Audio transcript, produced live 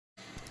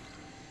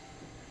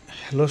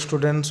Hello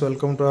students,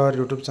 welcome to our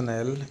YouTube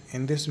channel.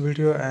 In this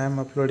video I am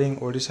uploading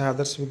Odisha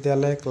Adarsha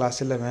Vidyalay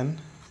Class 11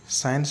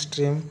 Science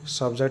Stream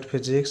Subject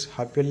Physics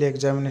Half Yearly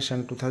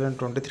Examination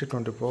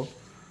 2023-24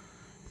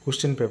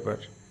 question paper.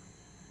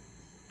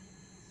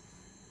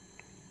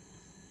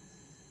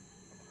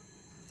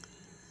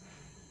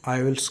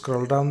 I will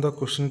scroll down the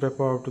question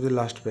paper up to the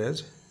last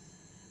page.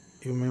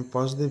 You may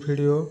pause the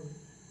video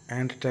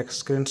and take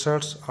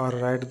screenshots or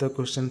write the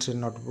questions in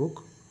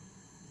notebook.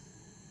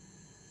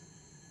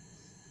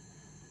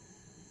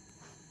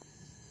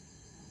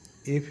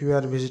 If you are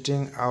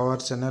visiting our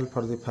channel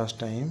for the first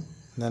time,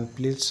 then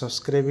please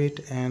subscribe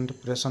it and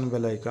press on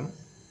bell icon.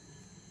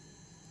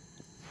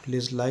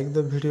 Please like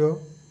the video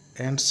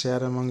and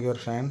share among your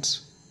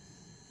friends.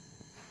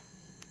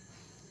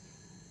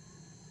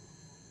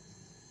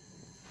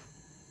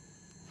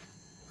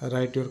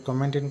 Write your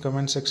comment in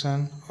comment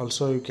section.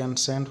 Also, you can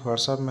send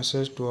WhatsApp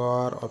message to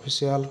our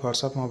official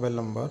WhatsApp mobile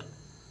number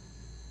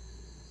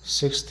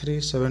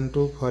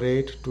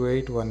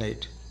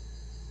 6372482818.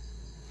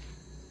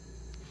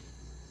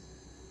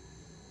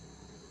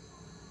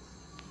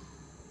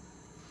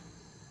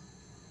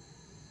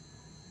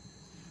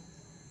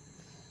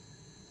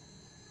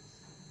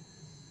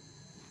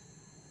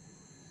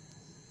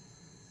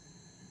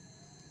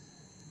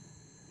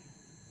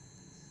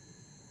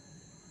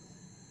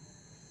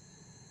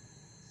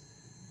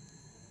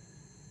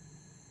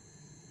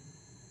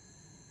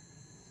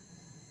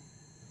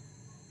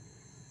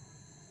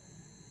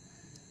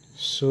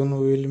 Soon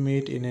we will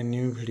meet in a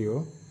new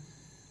video.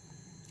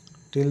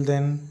 Till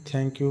then,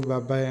 thank you, bye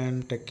bye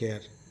and take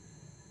care.